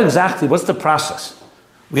 Notice what's the process?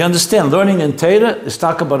 We understand learning in Torah is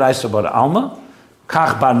talk about Isa bar Alma,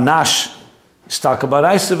 Kach bar Nash is talk about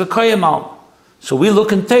Isa v'koyim Alma. So we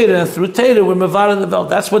look in Torah, and through Torah we're mevar the belt.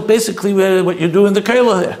 That's what basically what you do in the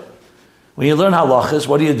Keilah here. When you learn halachas,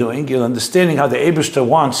 what are you doing? You're understanding how the Eibishter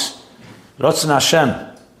wants Ratzon Hashem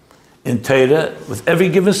in Torah with every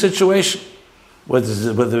given situation,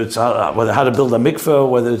 whether it's how to build a mikveh,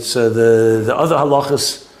 whether it's the other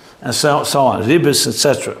halachas, and so on, ribis,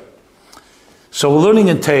 etc. So we're learning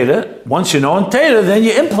in Torah. Once you know in Torah, then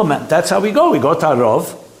you implement. That's how we go. We go to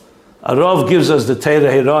Arav. Arav gives us the Torah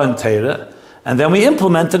Hira in Torah, and then we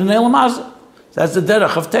implement it in Elam Hazeh. That's the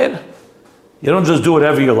derech of Torah. You don't just do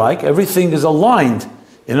whatever you like. Everything is aligned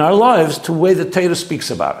in our lives to the way the Torah speaks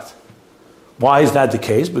about it. Why is that the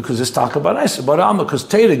case? Because it's talk about Isa bar Alma, because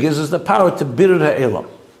Torah gives us the power to bitter ha'elam.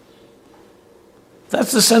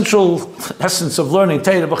 That's the central essence of learning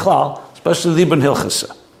Torah b'chlal, especially Libun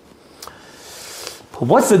Hilchasa.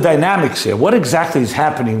 What's the dynamics here? What exactly is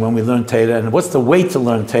happening when we learn Torah, and what's the way to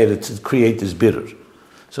learn Torah to create this bitter?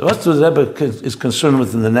 So that's what the Rebbe is concerned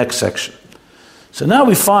with in the next section. So now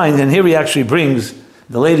we find, and here he actually brings,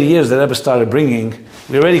 the later years the Rebbe started bringing,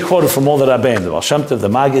 we already quoted from all the Rabbeim, the Baal Shem Tov, the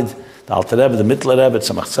Magid, the Alter Rebbe, the Mittler Rebbe, the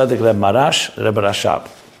Tzemach Tzedek, Rebbe Marash, the Rebbe Rashab.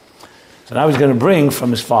 So now he's going to bring from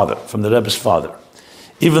his father, from the Rebbe's father.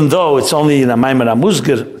 Even though it's only in a Maimer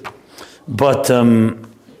HaMuzger, but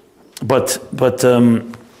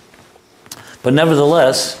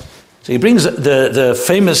nevertheless, so he brings the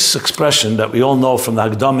famous expression that we all know from the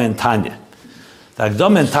Hagdama and Tanya. The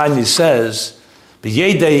Hagdama and Tanya says,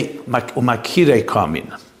 "B'yedei umakirei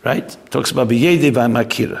kamin," right? It talks about b'yedei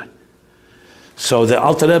v'makirei. So the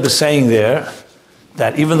Alter Rebbe is saying there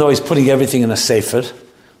that even though he's putting everything in a sefer,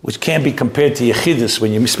 which can't be compared to yechidus,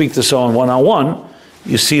 when you speak to someone one-on-one,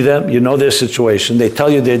 you see them, you know their situation, they tell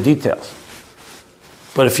you their details.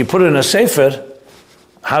 But if you put it in a sefer,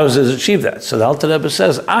 how does it achieve that? So the Alter Rebbe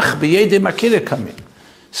says, "Ach b'yedei makirei kamin,"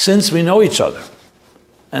 since we know each other.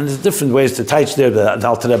 And there's different ways to teach there. The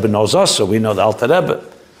Alter Rebbe knows us, so we know the Alter Rebbe.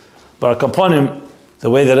 But upon him, the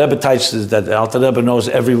way the Rebbe teaches is that the Alter Rebbe knows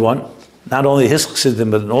everyone, not only his chassidim,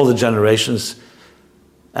 but in all the generations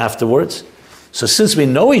afterwards. So since we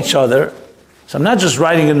know each other, so I'm not just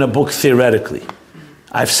writing in a book theoretically.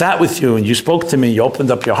 I've sat with you and you spoke to me, you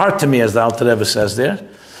opened up your heart to me, as the Alter Rebbe says there.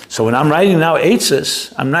 So when I'm writing now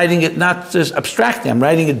Eitzes, I'm writing it not just abstractly, I'm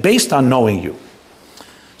writing it based on knowing you.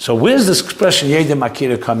 So where's this expression Yedei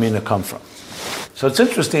Makira Kamina come from? So it's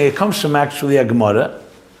interesting, it comes from actually a Gemara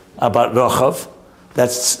about Rochav.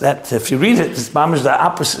 That if you read it, it's mamish the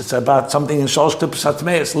opposite. It's about something in Shalosh Klippos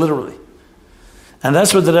HaTmeis, literally. And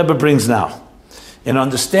that's what the Rebbe brings now. In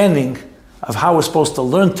understanding of how we're supposed to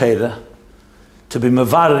learn Torah, to be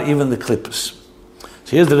mevarer even the Klippos.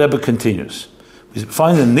 So here's the Rebbe continues. We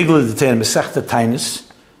find in Nigla the Torah, Mesechta Tainis,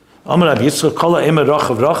 Omer Rabbi Yitzchak, Kol ha'emer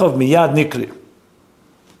Rochav, miyad nikri.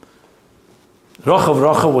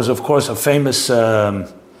 Rochav was, of course, a famous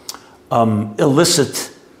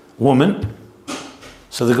illicit woman.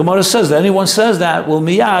 So the Gemara says that anyone says that will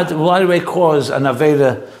miyad will anyway cause an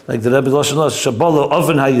aveda, like the Rebbe Lashon Shabolo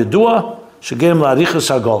oven hayedua Shegem la'arichas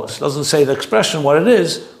hagolas. Doesn't say the expression what it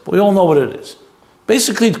is, but we all know what it is.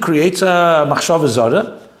 Basically, it creates a machshava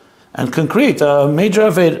zara and can create a major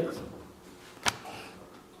aved.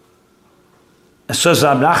 It says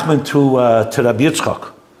Rab Nachman to Rabbi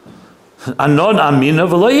Yitzchak, Anon amina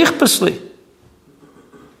v'lo yichpesli.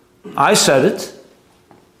 I said it,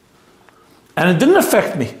 and it didn't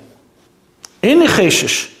affect me. Any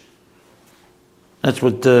cheshish. That's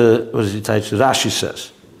what Rashi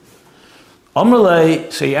says.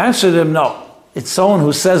 Omrlei, so he answered him, no. It's someone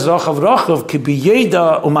who says Rachav ki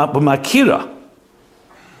biyeda u'makira.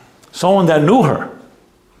 Someone that knew her.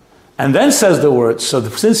 And then says the words. So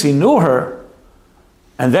since he knew her,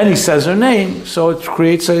 and then he says her name, so it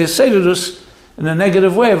creates a sedurus in a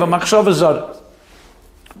negative way of a machshava zara.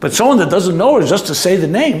 But someone that doesn't know her, just to say the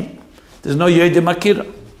name, there's no yeda makira.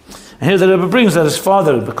 And here the Rebbe brings that his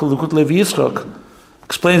father, Bekulukut Levi Yitzchak,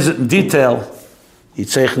 explains it in detail. He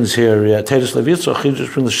zeichens here, Teres Levi Yitzchak, he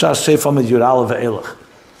just brings the Shas Seif Amid Yural Ve'elach.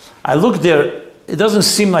 I looked there, it doesn't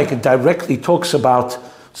seem like it directly talks about,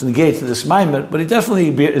 it's negated to this Maimer, but he definitely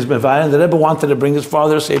is Mevayin. The Rebbe wanted to bring his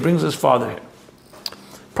father, so he brings his father here.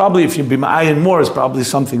 Probably if you be ma'ayin more, is probably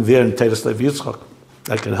something there in Teres Levi Yitzchak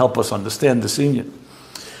that can help us understand this union.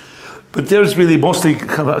 But there's really mostly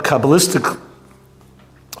Kabbalistic.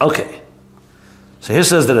 Okay. So here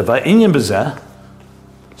says that if I inyan b'zeh,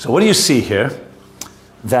 so what do you see here?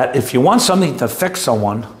 That if you want something to affect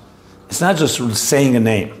someone, it's not just saying a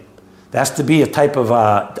name. There has to be a type of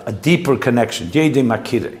a deeper connection. Yedei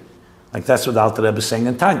makire. Like that's what Alter Rebbe is saying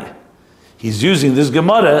in Tanya. He's using this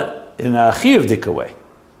Gemara in a chiyuvdik way.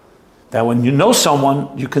 That when you know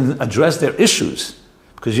someone, you can address their issues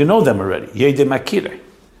because you know them already. Yedei makire.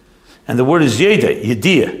 And the word is yedei,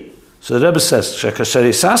 yediyah. So the Rebbe says,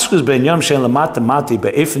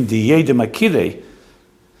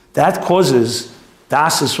 that causes,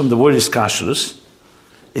 das is from the word iskashrus.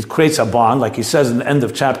 It creates a bond, like he says in the end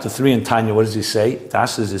of chapter 3 in Tanya. What does he say?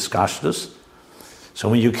 Das is iskashrus. So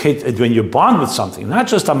when you bond with something, not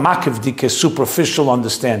just a makiv dike superficial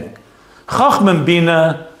understanding. Chachma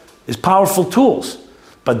bina is powerful tools,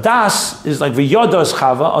 but das is like v'yodas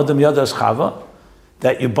chava, adam yodas chava,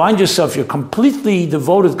 that you bind yourself, you're completely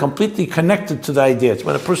devoted, completely connected to the idea. It's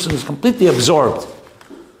when a person is completely absorbed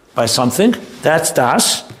by something. That's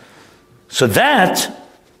das. So that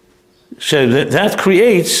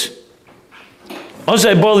creates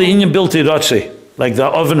ozay boli inyan bilti rotzi, like the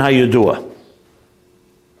oven hayudua.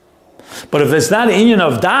 But if it's not an inyan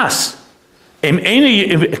of das,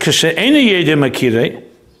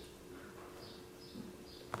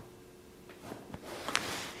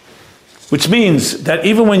 which means that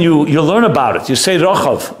even when you learn about it, you say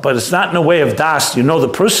rochav, but it's not in a way of das, you know the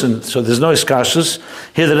person, so there's no iskashus.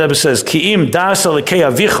 Here the Rebbe says, Ki'im das alekei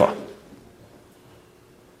avicha.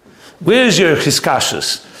 Where's your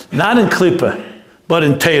iskashus? Not in Klippa, but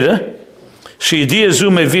in Teira. She'idiyah zu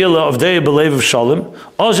mevila of dei belev of shalom,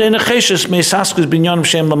 oz ein acheshes meisaskus binyan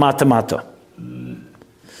shem lamata mata.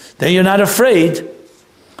 Then you're not afraid,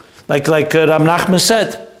 like Ram Nachman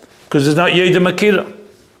said, because it's not yeda makira.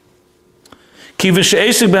 So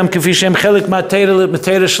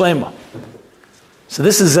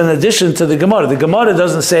this is in addition to the Gemara. The Gemara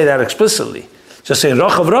doesn't say that explicitly. Just saying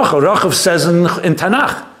Rochav. Rochav says in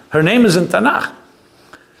Tanakh. Her name is in Tanakh.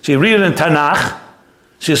 So you read it in Tanakh.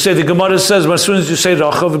 So you say the Gemara says, well, as soon as you say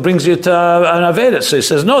Rochav, it brings you to an Aveda. So he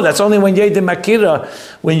says, no, that's only when Yedei Makira,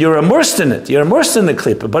 when you're immersed in it. You're immersed in the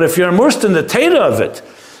Klippa. But if you're immersed in the Teda of it,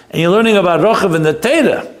 and you're learning about Rochav in the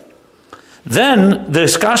Teda, then the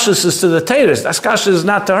iskashus is to the Teda. The iskashus is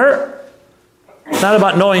not to her. It's not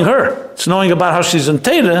about knowing her. It's knowing about how she's in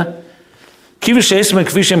Teda. Because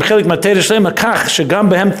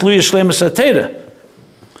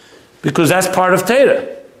that's part of Teda.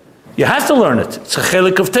 You have to learn it. It's a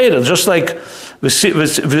chelik of Teda. Just like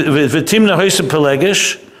v'timna hoysem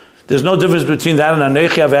pelegish, there's no difference between that and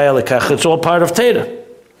anechi avaya lekach. It's all part of Teda.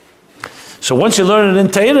 So once you learn it in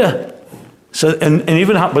Teda, so and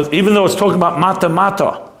even though it's talking about mata,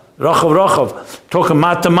 rochav, talking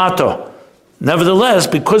mata, nevertheless,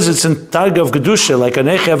 because it's in targa of kedusha, like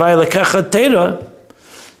anechi avaya lekach Teda,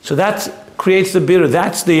 so that creates the birur.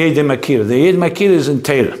 That's the yedei makira. The yedei makira is in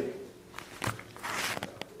Teda.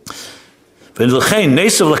 So in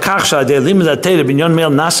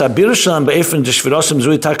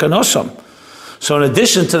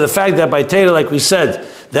addition to the fact that by Teda, like we said,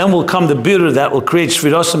 then will come the birur that will create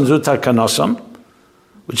shvirosam zutar kanosam,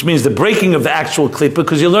 which means the breaking of the actual klippa,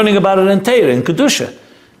 because you're learning about it in Teda, in kedusha.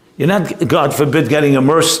 You're not, God forbid, getting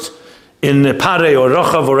immersed in pare or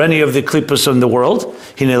rochav or any of the klippas in the world.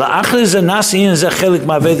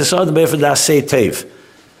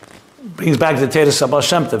 brings back the Teres Baal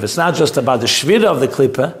Shem Tov. It's not just about the shvira of the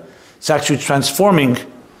klipa, it's actually transforming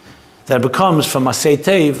that it becomes from Asay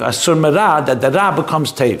Tev, Asur Merah, that the Ra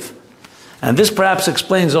becomes Tev. And this perhaps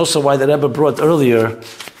explains also why the Rebbe brought earlier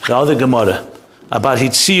the other Gemara about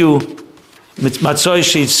Hitziu, Matzoy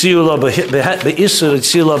Sheitziu Lo Be'isur,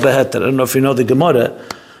 Hitziu Lo Be'heter. I don't know if you know the Gemara,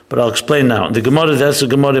 but I'll explain now. The Gemara, that's the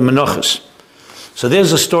Gemara in Menachos. So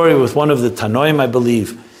there's a story with one of the Tanoim, I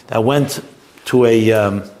believe, that went to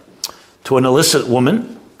an illicit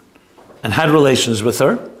woman and had relations with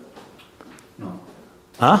her. No.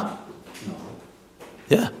 Huh? No.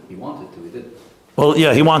 Yeah. He wanted to, he did. Well,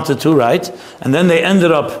 yeah, he wanted to, right? And then they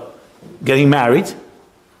ended up getting married.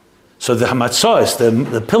 So the hamatzos,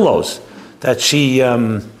 the pillows that she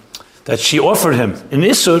offered him in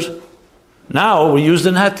Isur, now were used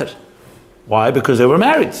in Heter. Why? Because they were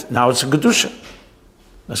married. Now it's a Kedusha.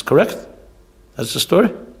 That's correct? That's the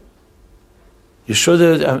story? You sure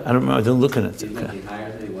that, I don't know, I didn't look at it. He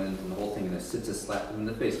hired it, he went into the whole thing, and the sitter slapped him in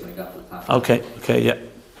the face when he got to the top. Okay, yeah.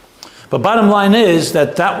 But bottom line is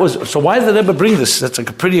that was, so why did they ever bring this? That's like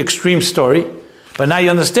a pretty extreme story. But now you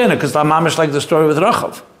understand it, because the mamish like the story with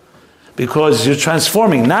Rachav. Because you're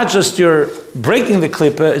transforming, not just you're breaking the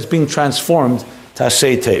klipa, it's being transformed to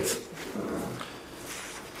Asay Tev.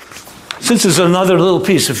 Since there's another little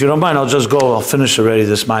piece, if you don't mind, I'll finish already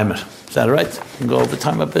this mimer. Is that all right? I can go over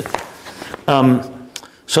time a bit.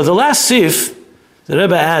 So the last sif, the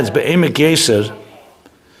Rebbe adds, Be'emek Yeser,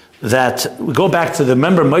 that we go back to the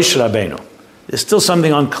member Moshe Rabbeinu. There's still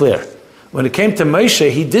something unclear. When it came to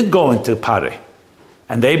Moshe, he did go into Pareh,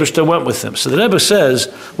 and the Eibishter went with him. So the Rebbe says,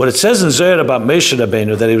 what it says in Zohar about Moshe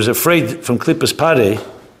Rabbeinu, that he was afraid from Klippas Pareh.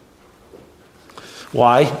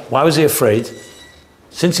 Why? Why was he afraid?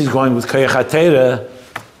 Since he's going with Koyach HaTeirah,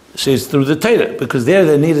 so it's through the Teirah, because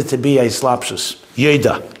there needed to be a slapshus,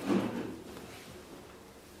 Yeda.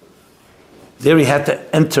 There he had to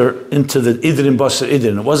enter into the Idrin Basar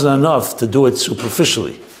Idrin. It wasn't enough to do it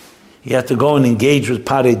superficially. He had to go and engage with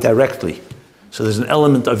Pareh directly. So there's an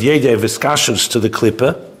element of Yeda, of Iskashus to the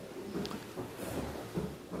Klippa.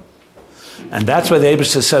 And that's why the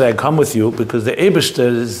Eibishter said, I come with you, because the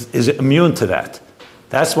Eibishter is immune to that.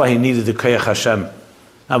 That's why he needed the Koyach Hashem.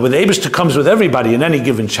 Now, when the Eibishter comes with everybody in any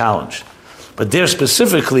given challenge, but there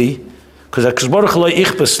specifically, because HaKadosh Baruch Hu lo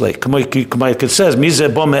yichbas lei, like it says,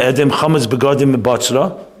 Mizeh bo me'edim chametz begodim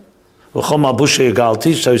me'batzra, v'chol malbusha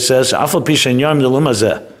yigalti, so it says, Afal pi she'en yom delum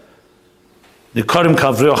hazeh, nikorim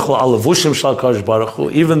kavriyochel al levushim shel HaKadosh Baruch Hu,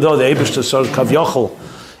 even though the Eibishter sort of kavyochel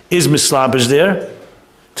is mislabish there,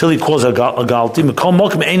 till he calls a galti, mikol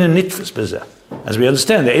mokim einen nitfus bezeh. As we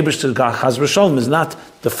understand, the Eibishter Chaz v'Sholom is not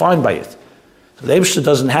defined by it. So the Eibishter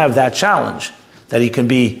doesn't have that challenge, that he can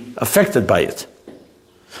be affected by it.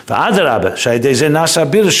 But that's the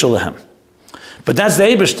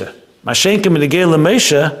Eibishter. Mashenkim Menegei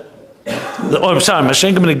L'Meisha,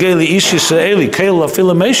 Mashenkim Menegei L'Ish Yisraeli, Keil L'Afil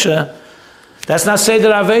L'Meisha, that's not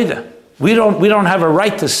Seder Aveda. We don't have a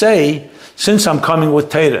right to say, since I'm coming with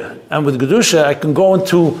Teirah and with Gedusha, I can go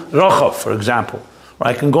into Rochav, for example, or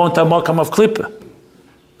I can go into a Makam of Klippa.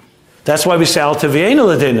 That's why we say, Al Tevi'enu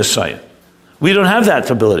L'Dei Nesayim. We don't have that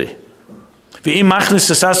ability. We're not allowed to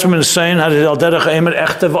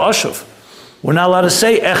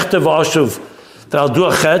say echte v'ashuv, that I'll do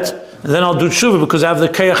a chet, and then I'll do tshuva because I have the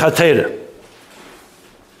Koyach HaTeirah.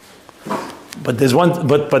 But there's one,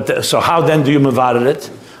 so how then do you mevarer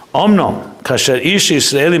it? Omnom, kasher ish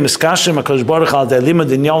Yisraeli miskashim HaKadosh Baruch Hu al de'lima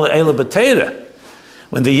dinyan le'ela b'teirah.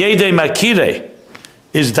 When the Yedei Makireh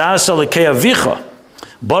is da'asa l'kei avicha,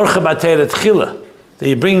 Baruch HaTeirah tchila, that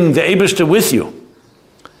you're bringing the Eibishter with you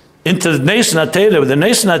into the Neis HaTeirah, with the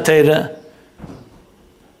Neis HaTeirah,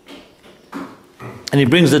 and he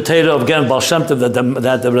brings the Teirah of again Baal Shem Tov that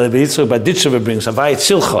the Rabbi Yitzchak Baditchever brings, Havayit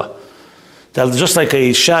Silcha, that just like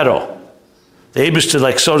a shadow, the Eibishter,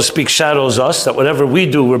 like so to speak, shadows us, that whatever we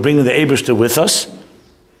do, we're bringing the Eibishter with us.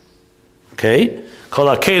 Okay? Kol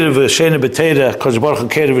HaKeirah v'Shena b'Teirah, Kodesh Baruch Hu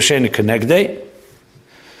Keirah v'Shena Kenegdei.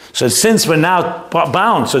 So since we're now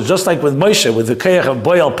bound, so just like with Moshe, with the Koyach of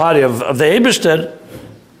Boyal Party of the Eibishter,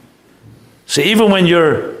 so even when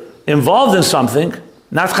you're involved in something,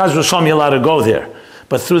 not Chaz v'Shalom you're allowed to go there,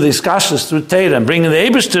 but through the Iskashus, through Teirah, and bringing the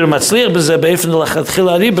Eibishter, Matzliach b'zeh be'efen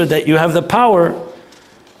l'chatchila riba, that you have the power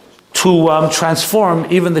to transform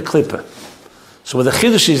even the Klippa. So what the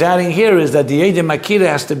Chiddush is adding here is that the Yedei Makira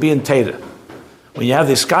has to be in Teirah. When you have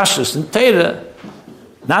the Iskashus in Teirah,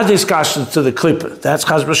 not the Iskashus to the Klippa, that's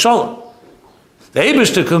Chaz v'Shalom. The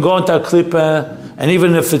Eibishter can go into a Klippa, and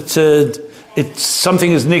even if it's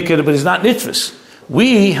something is nikr, but it's not nitvis.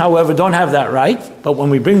 We, however, don't have that right, but when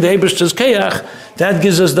we bring the Eibishter's Keach, that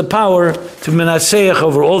gives us the power to menaseach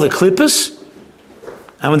over all the klippas.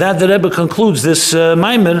 And with that, the Rebbe concludes this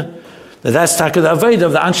Maimer, that's Takad Aved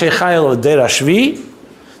of the Anshe Chayil of Deir Ashvi,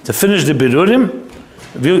 to finish the Birurim,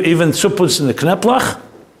 even Tzuputs in the Kneplach,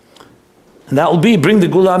 and that will be, bring the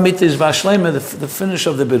Gula Amitis Vashlema, the finish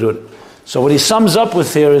of the Birurim. So what he sums up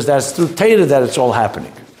with here is that it's through Torah that it's all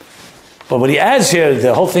happening. But what he adds here,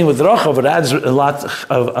 the whole thing with Rochav, it adds a lot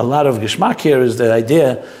of Geshmak here is the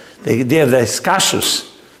idea of the Iskashus,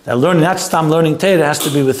 that learning, not Stam learning Torah, has to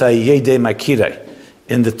be with a Yedei Makirei,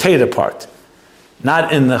 in the Torah part,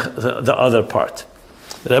 not in the other part.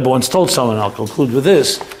 The Rebbe once told someone, I'll conclude with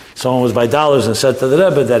this, someone was by dollars and said to the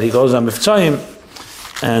Rebbe that he goes on Miftzayim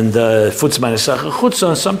and Futz Meinesacha Chutzah,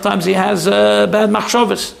 and sometimes he has bad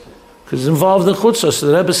machshavas because he's involved in Chutzah. So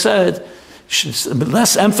the Rebbe said,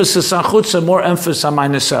 less emphasis on Chutzah, more emphasis on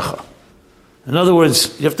Meinesacha. In other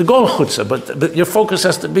words, you have to go on Chutzah, but your focus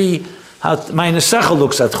has to be how Meinesacha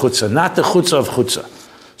looks at Chutzah, not the Chutzah of Chutzah.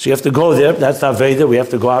 So you have to go there, that's the Aveda, we have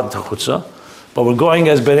to go out into Chutzah, but we're going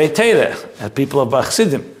as Berei Teireh, as people of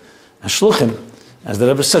Bachsidim, as Shluchim, as the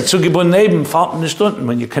Rebbe said, Zugibun Neben, Falten Stunden,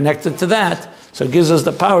 when you're connected to that, so it gives us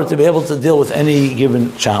the power to be able to deal with any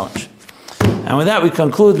given challenge. And with that we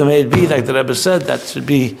conclude, the may it be, like the Rebbe said, that should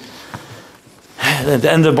be at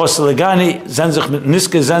the end of Basi Legani,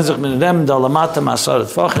 Niske Zenzich Min Rem, Dalamata Masaret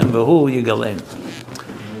Fachem, Vehu Yigalein.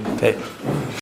 Okay.